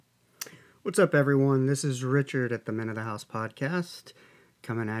What's up, everyone? This is Richard at the Men of the House podcast,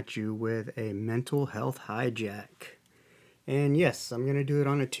 coming at you with a mental health hijack. And yes, I'm going to do it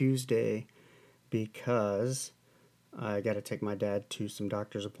on a Tuesday because I got to take my dad to some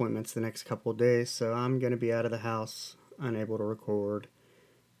doctor's appointments the next couple of days. So I'm going to be out of the house, unable to record,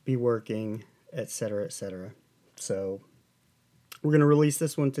 be working, etc., etc. So we're going to release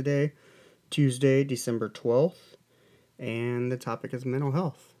this one today, Tuesday, December 12th. And the topic is mental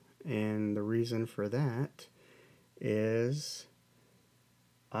health. And the reason for that is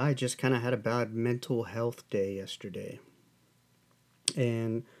I just kind of had a bad mental health day yesterday.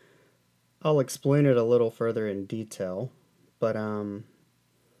 And I'll explain it a little further in detail. But,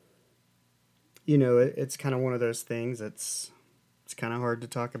 it's kind of one of those things that's it's kind of hard to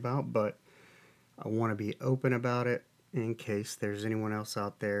talk about, but I want to be open about it in case there's anyone else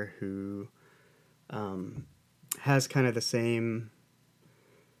out there who has kind of the same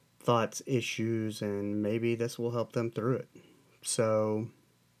thoughts, issues, and maybe this will help them through it. So,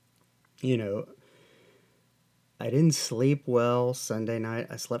 you know, I didn't sleep well Sunday night.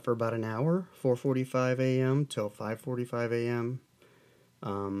 I slept for about an hour, 4:45 a.m. till 5:45 a.m.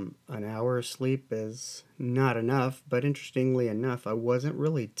 An hour of sleep is not enough, but interestingly enough, I wasn't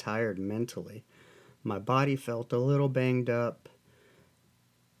really tired mentally. My body felt a little banged up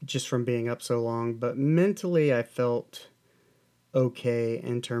just from being up so long, but mentally I felt okay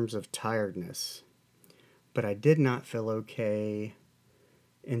in terms of tiredness. But I did not feel okay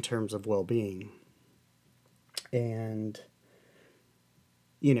in terms of well-being. And,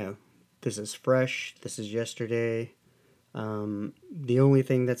 you know, this is fresh. This is yesterday. The only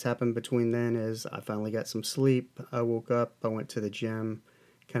thing that's happened between then is I finally got some sleep. I woke up. I went to the gym,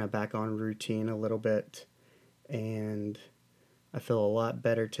 kind of back on routine a little bit. And I feel a lot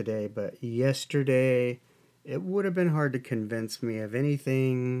better today. But yesterday, it would have been hard to convince me of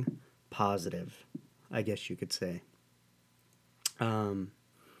anything positive, I guess you could say.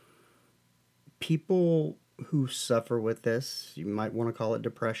 People who suffer with this, you might want to call it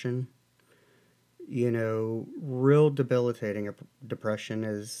depression. Real debilitating depression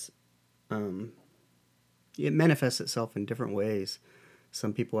is, it manifests itself in different ways.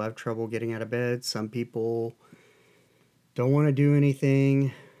 Some people have trouble getting out of bed. Some people don't want to do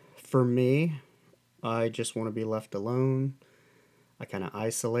anything. For me, I just want to be left alone. I kind of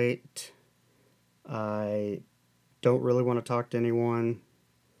isolate. I don't really want to talk to anyone.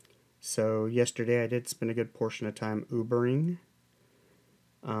 So yesterday I did spend a good portion of time Ubering.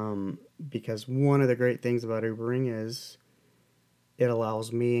 Because one of the great things about Ubering is it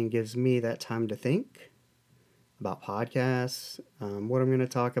allows me and gives me that time to think about podcasts, what I'm going to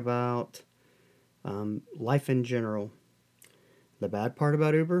talk about, life in general. The bad part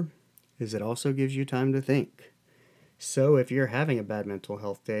about Uber is it also gives you time to think. So if you're having a bad mental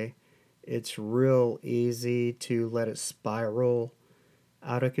health day, it's real easy to let it spiral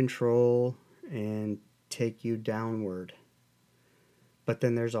out of control and take you downward. But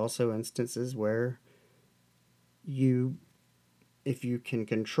then there's also instances where if you can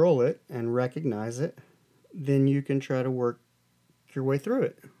control it and recognize it, then you can try to work your way through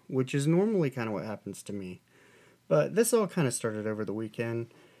it, which is normally kind of what happens to me. But this all kind of started over the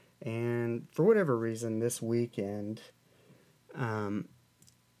weekend, and for whatever reason, this weekend, I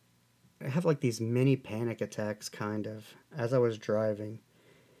have like these mini panic attacks kind of as I was driving.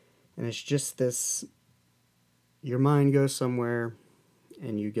 And it's just this, your mind goes somewhere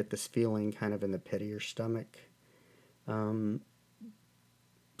and you get this feeling kind of in the pit of your stomach. Somewhere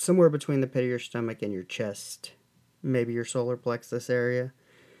between the pit of your stomach and your chest, maybe your solar plexus area.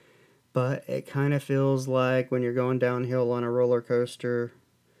 But it kind of feels like when you're going downhill on a roller coaster,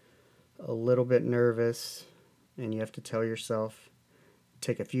 a little bit nervous, and you have to tell yourself,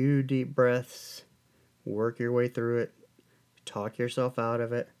 take a few deep breaths, work your way through it, talk yourself out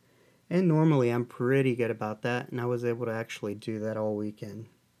of it. And normally I'm pretty good about that, and I was able to actually do that all weekend.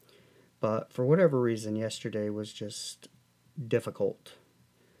 But for whatever reason, yesterday was just difficult.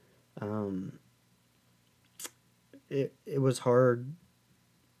 It was hard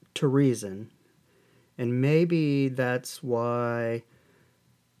to reason, and maybe that's why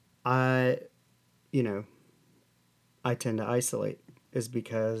I, I tend to isolate, is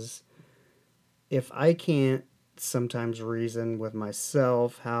because if I can't sometimes reason with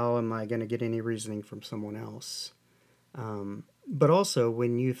myself, how am I going to get any reasoning from someone else? But also,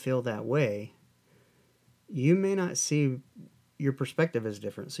 when you feel that way, you may not see, your perspective is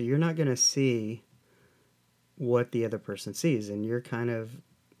different. So you're not going to see what the other person sees. And you're kind of,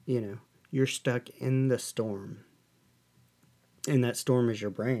 you're stuck in the storm. And that storm is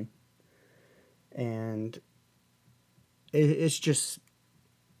your brain. And it's just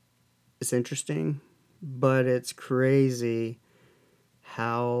It's interesting, but it's crazy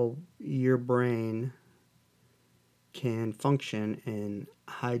how your brain can function and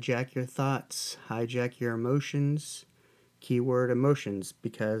hijack your thoughts, hijack your emotions, keyword emotions,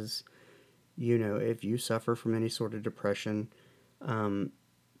 because, if you suffer from any sort of depression, um,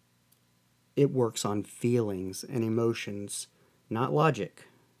 it works on feelings and emotions, not logic.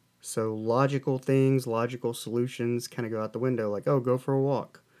 So logical things, logical solutions kind of go out the window, like, oh, go for a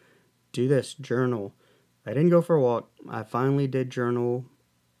walk, do this, journal. I didn't go for a walk. I finally did journal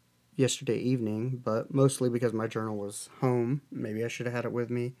yesterday evening, but mostly because my journal was home. Maybe I should have had it with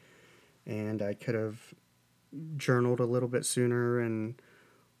me, and I could have journaled a little bit sooner and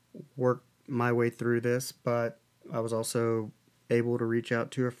worked my way through this, but I was also able to reach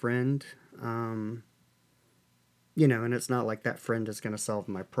out to a friend. Um, and it's not like that friend is going to solve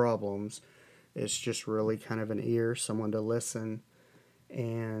my problems. It's just really kind of an ear, someone to listen.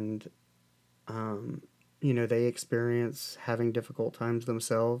 And, they experience having difficult times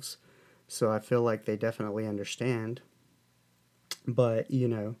themselves. So I feel like they definitely understand. But,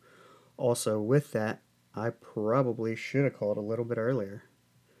 also with that, I probably should have called a little bit earlier.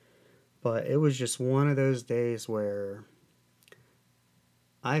 But it was just one of those days where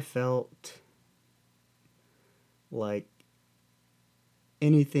I felt like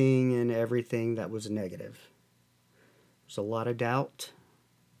anything and everything that was negative. There's a lot of doubt,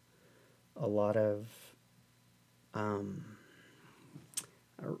 a lot of, um,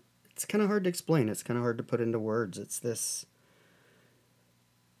 it's kind of hard to explain. It's kind of hard to put into words. It's this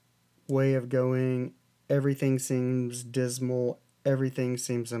way of going, everything seems dismal, everything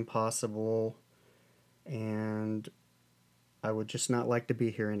seems impossible, and I would just not like to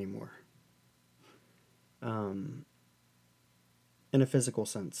be here anymore. Um, in a physical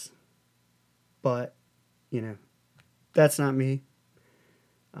sense. But, that's not me.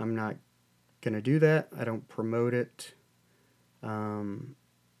 I'm not going to do that. I don't promote it.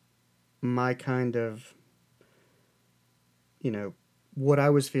 My kind of, what I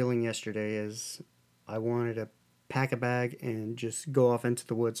was feeling yesterday is I wanted to pack a bag and just go off into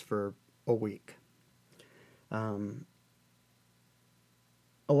the woods for a week. A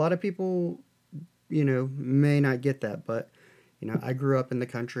lot of people, may not get that, but, I grew up in the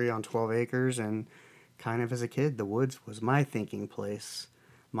country on 12 acres, and kind of as a kid, the woods was my thinking place,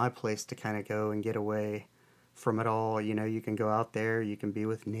 my place to kind of go and get away from it all. You can go out there, you can be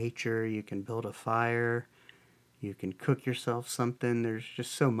with nature, you can build a fire, you can cook yourself something. There's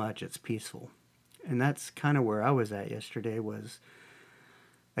just so much. It's peaceful. And that's kind of where I was at yesterday. Was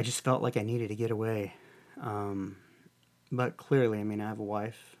I just felt like I needed to get away. But clearly, I have a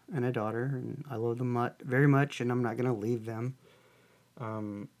wife and a daughter, and I love them very much, and I'm not going to leave them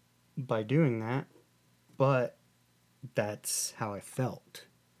by doing that. But that's how I felt.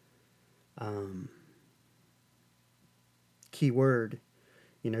 Key word,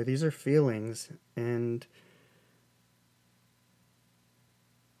 these are feelings, and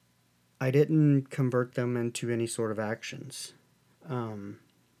I didn't convert them into any sort of actions. And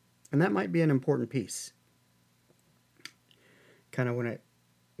that might be an important piece. Kind of when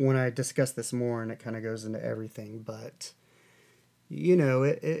I discuss this more, and it kind of goes into everything, but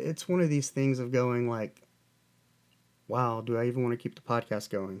it's one of these things of going like, wow, do I even want to keep the podcast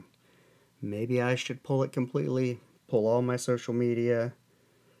going? Maybe I should pull it completely, pull all my social media,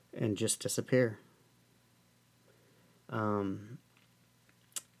 and just disappear. Go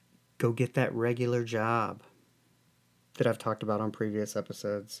get that regular job that I've talked about on previous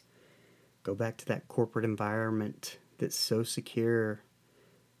episodes. Go back to that corporate environment that's so secure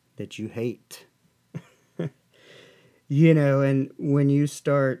that you hate. And when you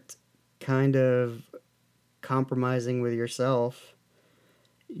start kind of compromising with yourself,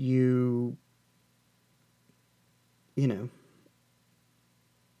 you know,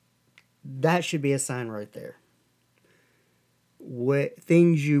 that should be a sign right there. What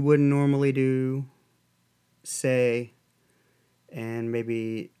things you wouldn't normally do, say, and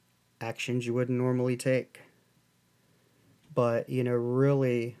maybe actions you wouldn't normally take. But,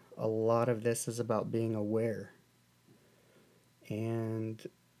 really, a lot of this is about being aware. And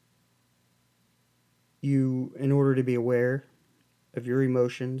in order to be aware of your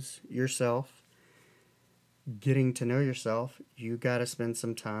emotions, yourself, getting to know yourself, you got to spend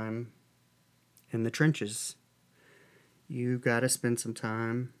some time in the trenches. You got to spend some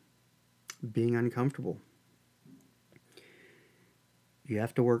time being uncomfortable. You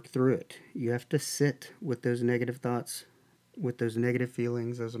have to work through it. You have to sit with those negative thoughts, with those negative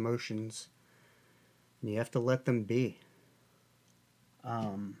feelings, those emotions. And you have to let them be.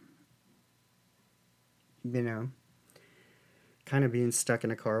 kind of being stuck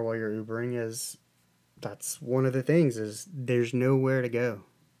in a car while you're Ubering is, that's one of the things, is there's nowhere to go.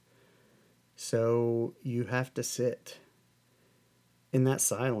 So you have to sit in that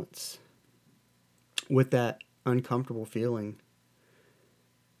silence with that uncomfortable feeling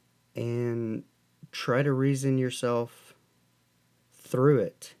and try to reason yourself through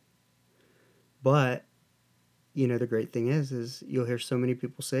it. But, the great thing is you'll hear so many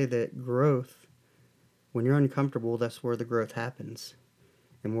people say that growth, when you're uncomfortable, that's where the growth happens.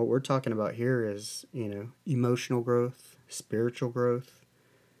 And what we're talking about here is, emotional growth, spiritual growth,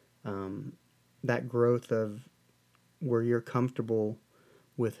 that growth of where you're comfortable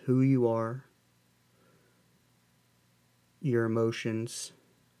with who you are, your emotions,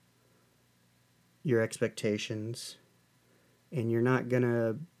 your expectations, and you're not going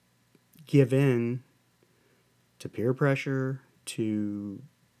to give in to peer pressure, to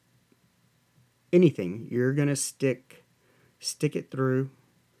anything. You're going to stick it through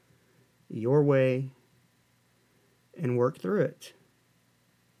your way and work through it.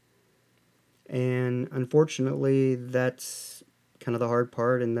 And unfortunately, that's kind of the hard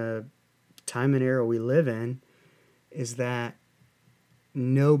part in the time and era we live in, is that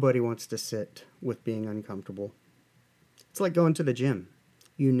nobody wants to sit with being uncomfortable. It's like going to the gym.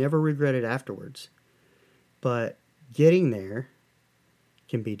 You never regret it afterwards. But getting there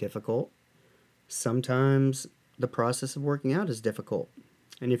can be difficult. Sometimes the process of working out is difficult.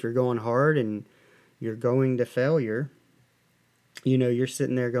 And if you're going hard and you're going to failure, you're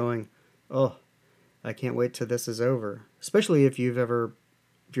sitting there going, oh, I can't wait till this is over. Especially if you're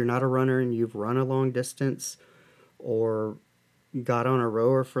not a runner and you've run a long distance or got on a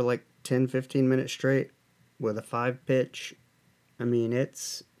rower for like 10, 15 minutes straight with a 5-pitch.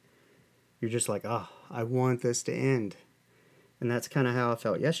 You're just like, oh, I want this to end. And that's kind of how I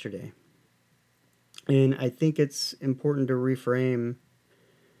felt yesterday. And I think it's important to reframe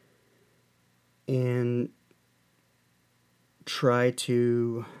and try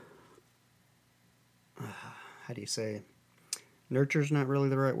to, how do you say, nurture's not really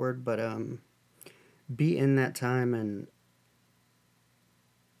the right word, but be in that time and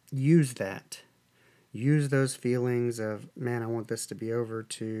use that. Use those feelings of, man, I want this to be over,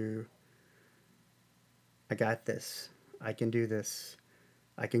 to, I got this. I can do this.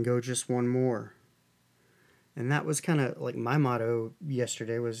 I can go just one more. And that was kind of like my motto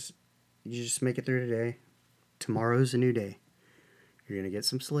yesterday was, you just make it through today. Tomorrow's a new day. You're going to get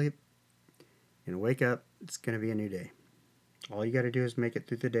some sleep. You're going to wake up. It's going to be a new day. All you got to do is make it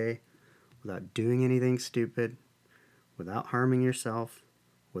through the day without doing anything stupid, without harming yourself,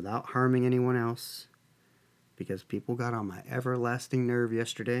 without harming anyone else, because people got on my everlasting nerve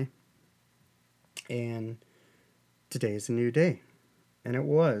yesterday. And today is a new day. And it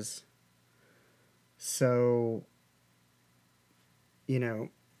was. So,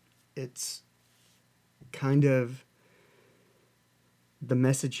 it's kind of, the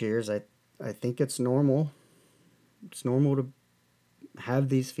message here is I think it's normal. It's normal to have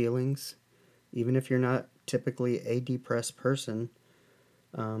these feelings, even if you're not typically a depressed person.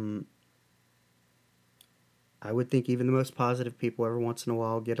 I would think even the most positive people every once in a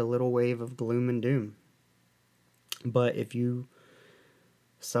while get a little wave of gloom and doom. But if you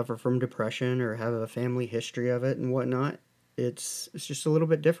suffer from depression or have a family history of it and whatnot, it's just a little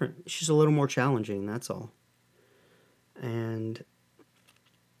bit different. It's just a little more challenging, that's all. And,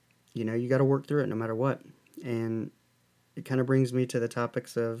 you got to work through it no matter what. And it kind of brings me to the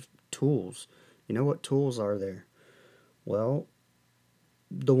topics of tools. What tools are there? Well,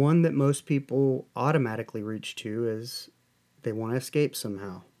 the one that most people automatically reach to is they want to escape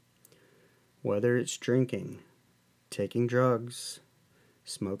somehow. Whether it's drinking, taking drugs,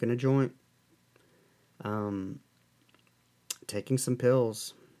 smoking a joint, taking some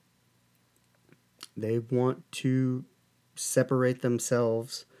pills. They want to separate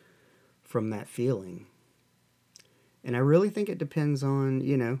themselves from that feeling. And I really think it depends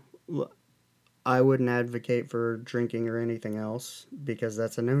on, I wouldn't advocate for drinking or anything else because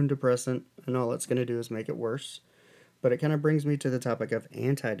that's a known depressant and all it's going to do is make it worse. But it kind of brings me to the topic of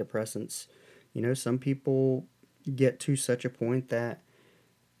antidepressants. Some people get to such a point that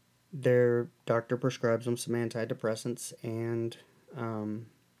their doctor prescribes them some antidepressants, and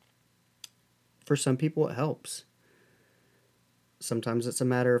for some people it helps. Sometimes it's a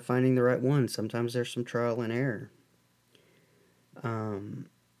matter of finding the right one. Sometimes there's some trial and error.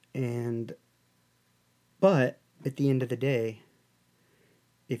 But at the end of the day,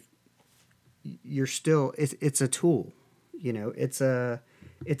 if you're still, it's a tool, it's a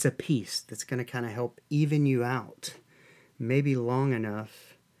piece that's going to kind of help even you out, maybe long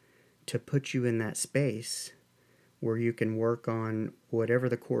enough to put you in that space where you can work on whatever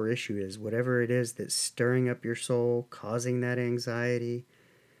the core issue is, whatever it is that's stirring up your soul, causing that anxiety.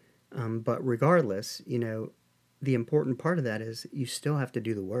 But regardless, the important part of that is you still have to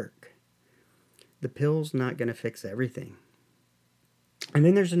do the work. The pill's not going to fix everything. And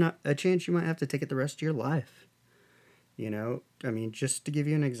then there's a chance you might have to take it the rest of your life. Just to give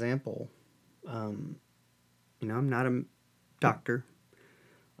you an example, I'm not a doctor.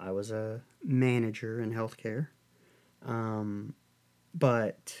 I was a manager in healthcare.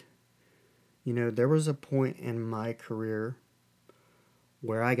 But, there was a point in my career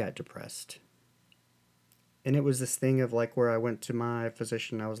where I got depressed. And it was this thing of like where I went to my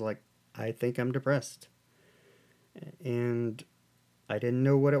physician, I was like, I think I'm depressed. And I didn't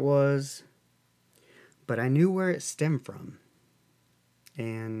know what it was, but I knew where it stemmed from.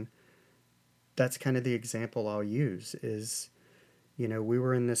 And that's kind of the example I'll use is, we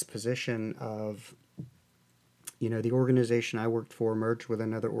were in this position of, the organization I worked for merged with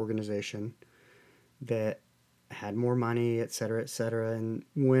another organization that had more money, et cetera, et cetera. And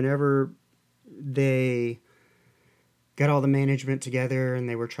whenever they got all the management together and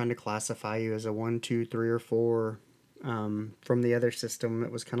they were trying to classify you as a 1, 2, 3, or 4 from the other system,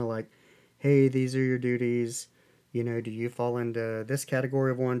 it was kind of like, hey, these are your duties. Do you fall into this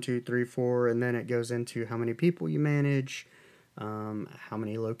category of 1, 2, 3, 4? And then it goes into how many people you manage, how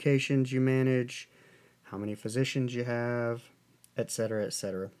many locations you manage, how many physicians you have, et cetera, et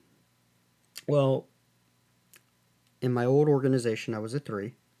cetera. Well, in my old organization, I was a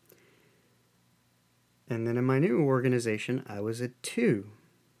 3. And then in my new organization, I was a 2.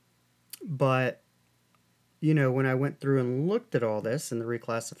 But, when I went through and looked at all this and the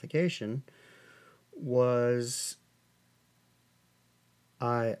reclassification was,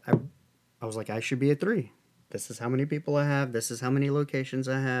 I was like, I should be a 3. This is how many people I have. This is how many locations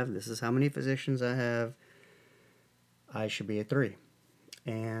I have. This is how many physicians I have. I should be a 3.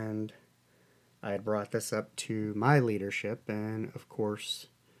 And I had brought this up to my leadership, and of course,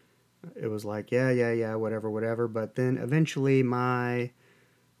 it was like, yeah, whatever. But then eventually my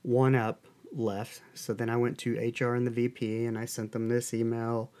one-up left. So then I went to HR and the VP, and I sent them this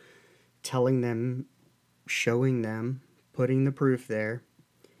email telling them, showing them, putting the proof there.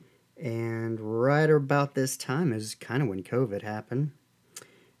 And right about this time is kind of when COVID happened.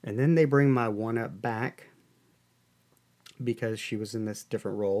 And then they bring my one-up back because she was in this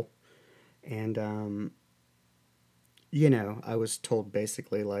different role. And, I was told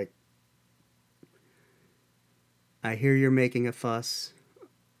basically, like, I hear you're making a fuss,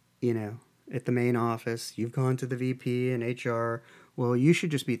 at the main office. You've gone to the VP and HR. Well, you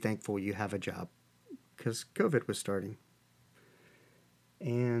should just be thankful you have a job because COVID was starting.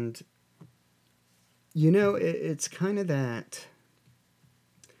 And, it's kind of that,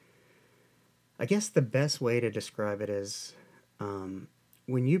 I guess the best way to describe it is,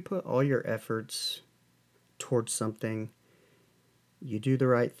 when you put all your efforts towards something, you do the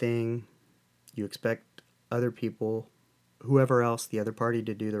right thing, you expect other people, whoever else, the other party,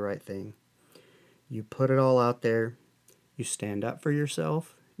 to do the right thing. You put it all out there, you stand up for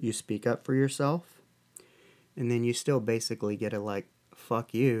yourself, you speak up for yourself, and then you still basically get it like,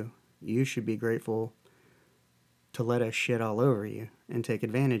 fuck you. You should be grateful to let us shit all over you and take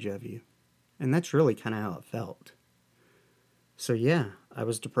advantage of you. And that's really kind of how it felt. So yeah, I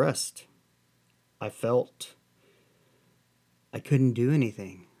was depressed. I felt I couldn't do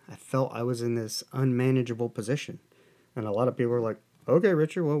anything. I felt I was in this unmanageable position. And a lot of people were like, okay,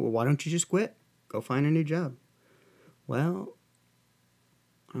 Richard, well, why don't you just quit? Go find a new job. Well,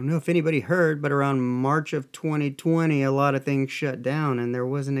 I don't know if anybody heard, but around March of 2020, a lot of things shut down and there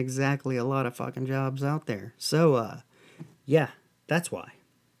wasn't exactly a lot of fucking jobs out there. So, yeah, that's why.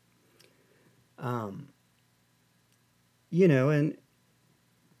 And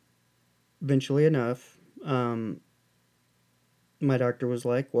eventually enough, my doctor was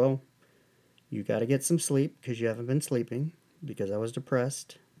like, well, you got to get some sleep because you haven't been sleeping, because I was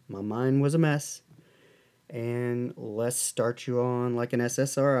depressed. My mind was a mess. And let's start you on like an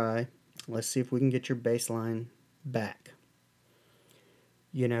SSRI. Let's see if we can get your baseline back.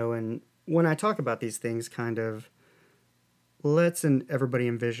 And when I talk about these things, kind of, everybody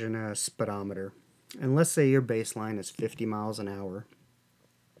envision a speedometer. And let's say your baseline is 50 miles an hour.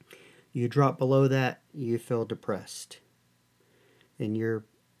 You drop below that, you feel depressed. And your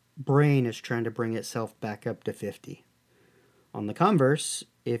brain is trying to bring itself back up to 50. On the converse,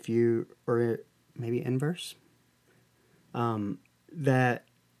 or maybe inverse, that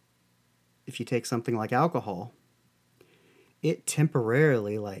if you take something like alcohol, it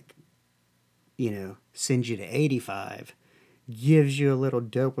temporarily, sends you to 85, gives you a little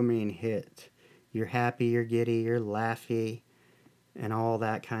dopamine hit, you're happy, you're giddy, you're laughy, and all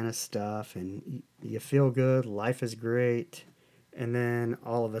that kind of stuff, and you feel good, life is great, and then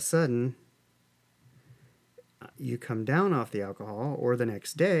all of a sudden, you come down off the alcohol, or the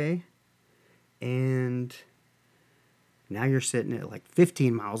next day, and now you're sitting at like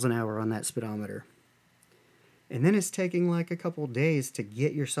 15 miles an hour on that speedometer. And then it's taking like a couple days to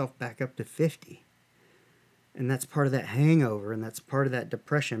get yourself back up to 50. And that's part of that hangover, and that's part of that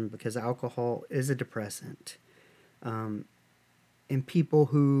depression, because alcohol is a depressant. And people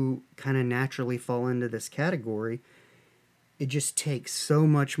who kind of naturally fall into this category, it just takes so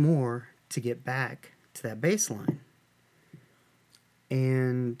much more to get back to that baseline.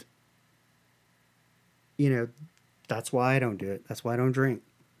 And, that's why I don't do it. That's why I don't drink.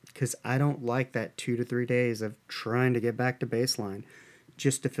 Because I don't like that 2 to 3 days of trying to get back to baseline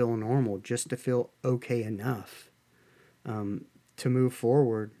just to feel normal, just to feel okay enough to move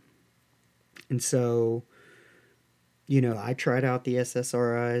forward. And so, I tried out the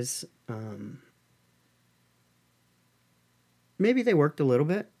SSRIs. Maybe they worked a little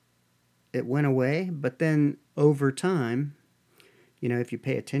bit. It went away, but then over time, if you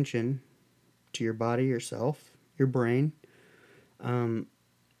pay attention to your body, yourself, your brain,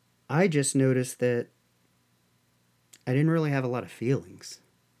 I just noticed that I didn't really have a lot of feelings.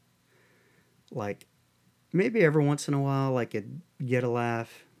 Like, maybe every once in a while I could get a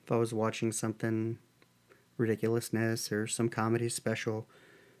laugh if I was watching something ridiculousness or some comedy special,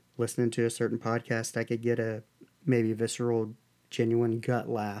 listening to a certain podcast, I could get a maybe visceral, genuine gut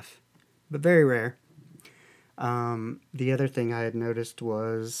laugh, but very rare. The other thing I had noticed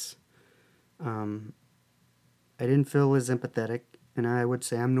was I didn't feel as empathetic, and I would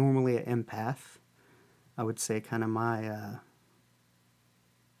say I'm normally an empath. I would say kind of my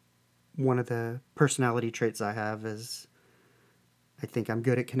one of the personality traits I have is I think I'm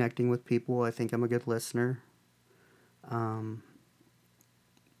good at connecting with people. I think I'm a good listener. And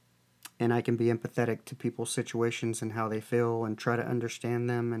I can be empathetic to people's situations and how they feel and try to understand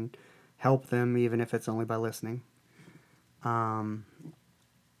them and help them, even if it's only by listening.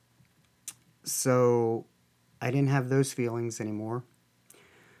 So I didn't have those feelings anymore.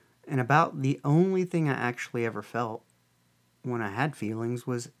 And about the only thing I actually ever felt when I had feelings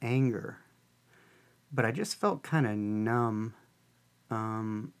was anger. But I just felt kind of numb.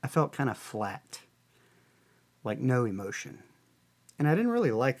 I felt kind of flat, like no emotion. And I didn't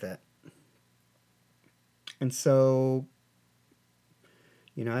really like that. And so,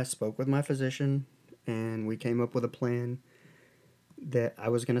 I spoke with my physician, and we came up with a plan that I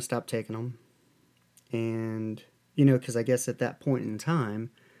was going to stop taking them. And, because I guess at that point in time,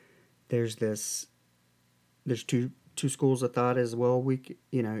 there's two schools of thought as well.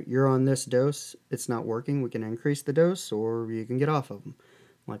 You're on this dose, it's not working, we can increase the dose, or you can get off of them.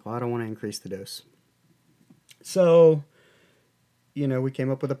 I'm like, well, I don't want to increase the dose. So, we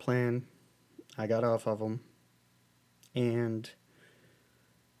came up with a plan. I got off of them. And,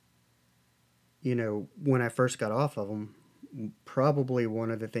 when I first got off of them, probably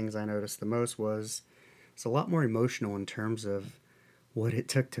one of the things I noticed the most was it's a lot more emotional in terms of what it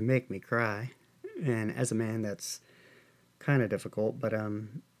took to make me cry. And as a man, that's kind of difficult, but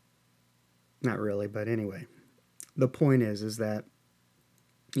not really. But anyway, the point is that,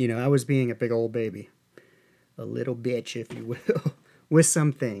 I was being a big old baby, a little bitch, if you will, with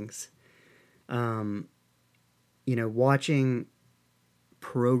some things. Watching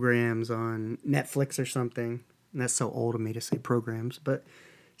programs on Netflix or something, and that's so old of me to say programs, but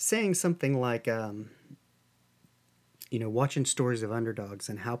saying something like, watching stories of underdogs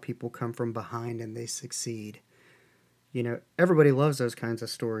and how people come from behind and they succeed. Everybody loves those kinds of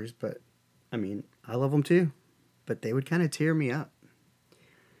stories, but, I love them too, but they would kind of tear me up.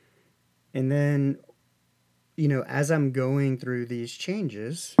 And then, as I'm going through these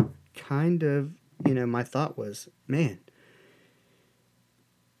changes, kind of, my thought was, man,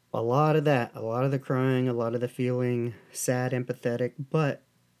 a lot of the crying, a lot of the feeling sad, empathetic, but,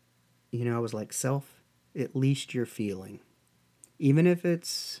 I was like, self, at least you're feeling. Even if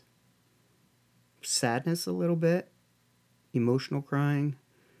it's sadness a little bit, emotional crying,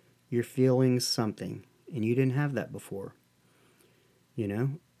 you're feeling something, and you didn't have that before.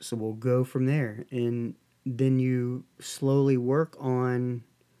 So we'll go from there, and then you slowly work on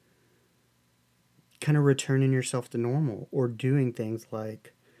kind of returning yourself to normal, or doing things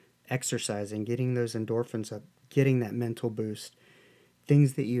like exercising, getting those endorphins up, getting that mental boost,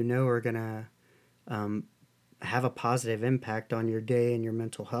 things that are going to have a positive impact on your day and your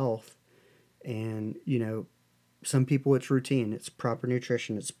mental health. And, some people it's routine, it's proper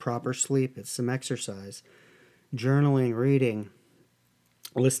nutrition, it's proper sleep, it's some exercise, journaling, reading,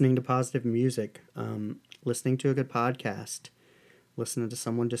 listening to positive music, listening to a good podcast, listening to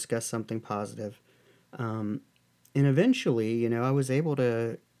someone discuss something positive. Um, and eventually, I was able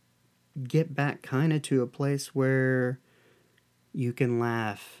to get back kind of to a place where you can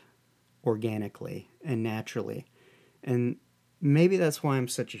laugh organically and naturally. And maybe that's why I'm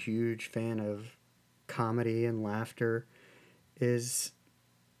such a huge fan of comedy and laughter, is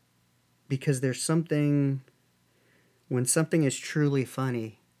because there's something, when something is truly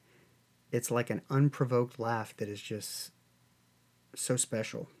funny, it's like an unprovoked laugh that is just so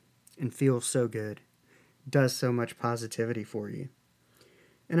special and feels so good, does so much positivity for you.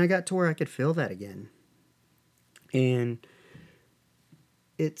 And I got to where I could feel that again. And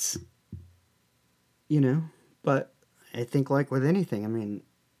it's, you know, but I think, like with anything, I mean,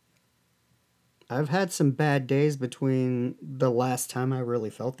 I've had some bad days between the last time I really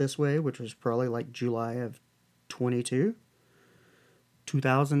felt this way, which was probably like July of 22,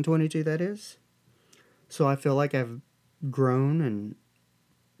 2022, that is. So I feel like I've grown and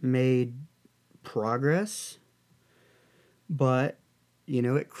made progress, but,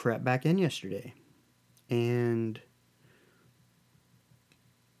 it crept back in yesterday. And,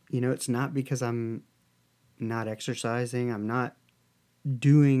 it's not because I'm not exercising, I'm not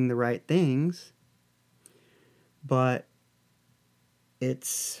doing the right things, but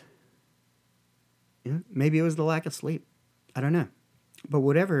it's, maybe it was the lack of sleep. I don't know. But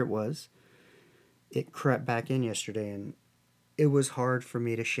whatever it was, it crept back in yesterday, and it was hard for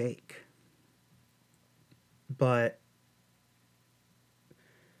me to shake. But,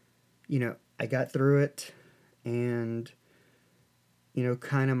 I got through it, and,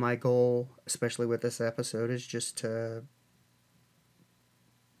 kind of my goal, especially with this episode, is just to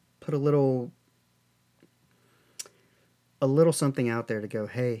put a little something out there to go,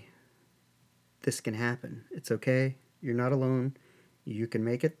 hey, this can happen. It's okay. You're not alone. You can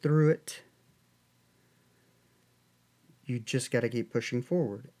make it through it. You just got to keep pushing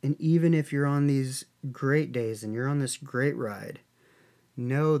forward. And even if you're on these great days and you're on this great ride,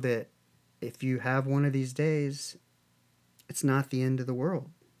 know that if you have one of these days, it's not the end of the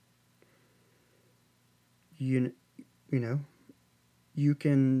world. You you know, you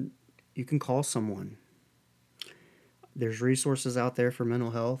can call someone. There's resources out there for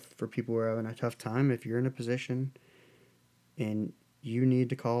mental health for people who are having a tough time. If you're in a position and you need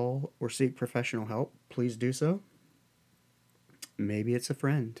to call or seek professional help, please do so. Maybe it's a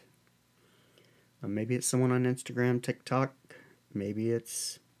friend. Maybe it's someone on Instagram, TikTok. Maybe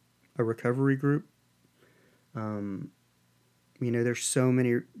it's a recovery group. There's so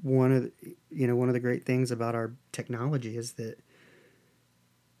many. One of the great things about our technology is that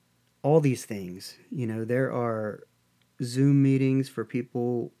all these things, there are Zoom meetings for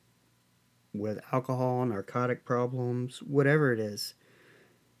people with alcohol, narcotic problems, whatever it is.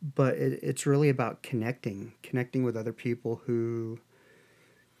 But it's really about connecting with other people who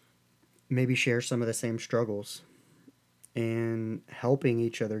maybe share some of the same struggles and helping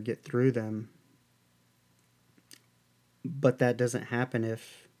each other get through them. But that doesn't happen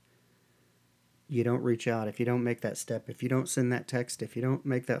if you don't reach out, if you don't make that step, if you don't send that text, if you don't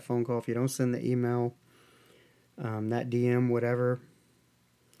make that phone call, if you don't send the email, that DM, whatever.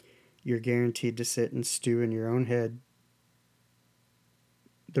 You're guaranteed to sit and stew in your own head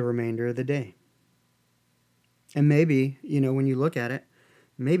the remainder of the day. And maybe, when you look at it,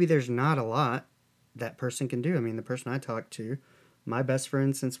 maybe there's not a lot that person can do. I mean, the person I talked to, my best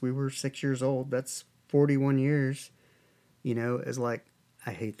friend since we were 6 years old, that's 41 years, is like,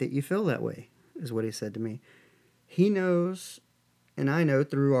 I hate that you feel that way, is what he said to me. He knows, and I know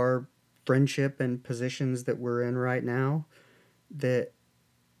through our friendship and positions that we're in right now, that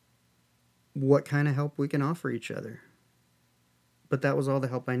what kind of help we can offer each other. But that was all the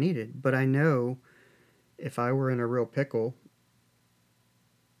help I needed. But I know if I were in a real pickle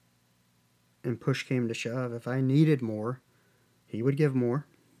and push came to shove, if I needed more, he would give more.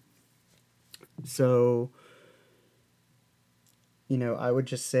 So, I would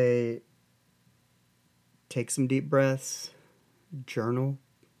just say take some deep breaths, journal,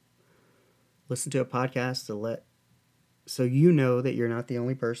 listen to a podcast so you know that you're not the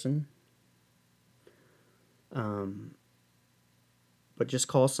only person. But just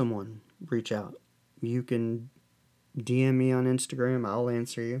call someone, reach out. You can DM me on Instagram, I'll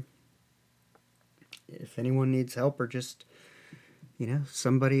answer you. If anyone needs help, or just,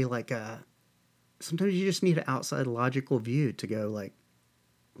 somebody like sometimes you just need an outside logical view to go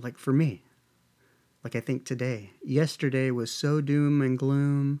like for me. Like I think yesterday was so doom and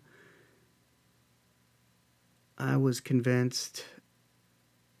gloom. I was convinced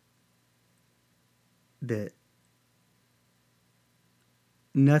that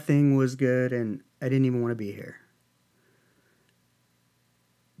nothing was good and I didn't even want to be here.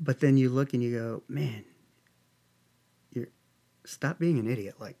 But then you look and you go, man, you're stop being an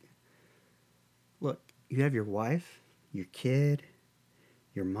idiot. Like, look, you have your wife, your kid,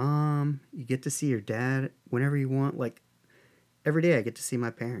 your mom, you get to see your dad whenever you want. Like, every day I get to see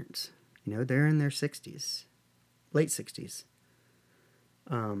my parents. You know, they're in their 60s, late 60s.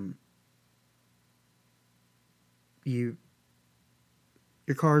 You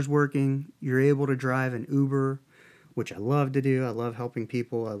your car's working, you're able to drive an Uber, which I love to do. I love helping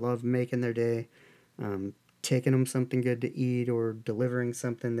people. I love making their day, taking them something good to eat or delivering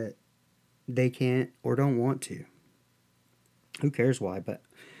something that they can't or don't want to. Who cares why? But,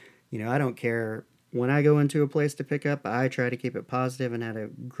 I don't care. When I go into a place to pick up, I try to keep it positive and have a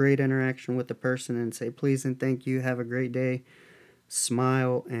great interaction with the person and say please and thank you, have a great day,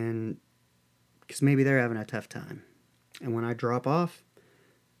 smile, and because maybe they're having a tough time. And when I drop off,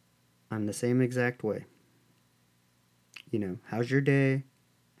 I'm the same exact way. How's your day?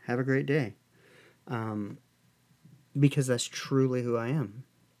 Have a great day. Because that's truly who I am.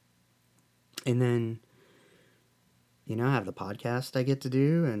 And then, I have the podcast I get to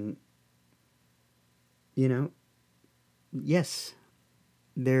do. And, yes,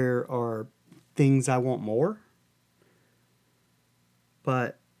 there are things I want more.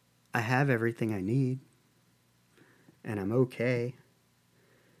 But I have everything I need. And I'm okay.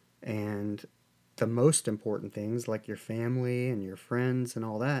 And the most important things, like your family and your friends and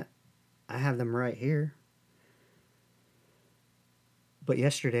all that, I have them right here. But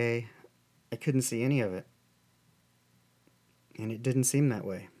yesterday, I couldn't see any of it. And it didn't seem that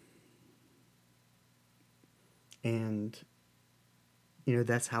way. And,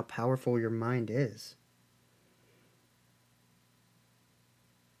 that's how powerful your mind is.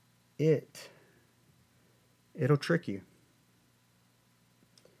 It'll trick you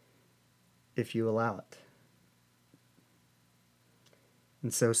if you allow it.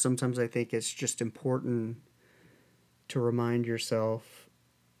 And so sometimes I think it's just important to remind yourself,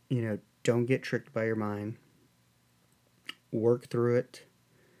 don't get tricked by your mind. Work through it.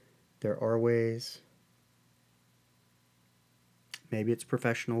 There are ways. Maybe it's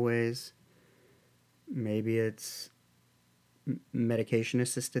professional ways. Maybe it's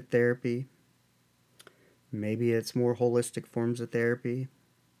medication-assisted therapy. Maybe it's more holistic forms of therapy.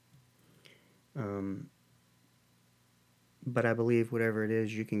 But I believe whatever it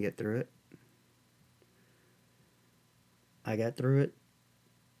is, you can get through it. I got through it.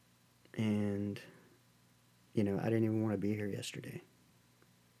 And, I didn't even want to be here yesterday.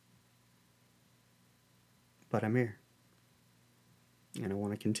 But I'm here. And I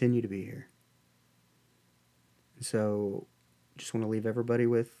want to continue to be here. So, just want to leave everybody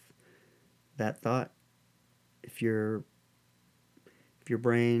with that thought. If your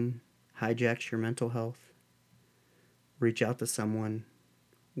brain hijacks your mental health, reach out to someone,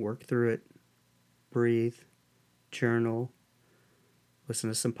 work through it, breathe, journal, listen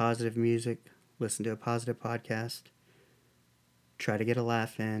to some positive music, listen to a positive podcast, try to get a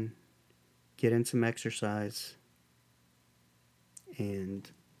laugh in, get in some exercise,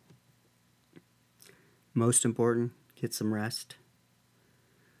 and most important, get some rest.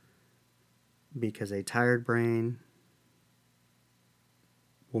 Because a tired brain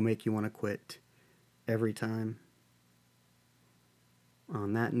will make you want to quit every time.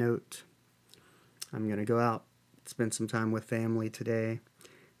 On that note, I'm going to go out, spend some time with family today,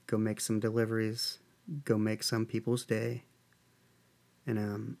 go make some deliveries, go make some people's day,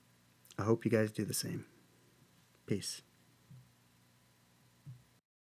 and I hope you guys do the same. Peace.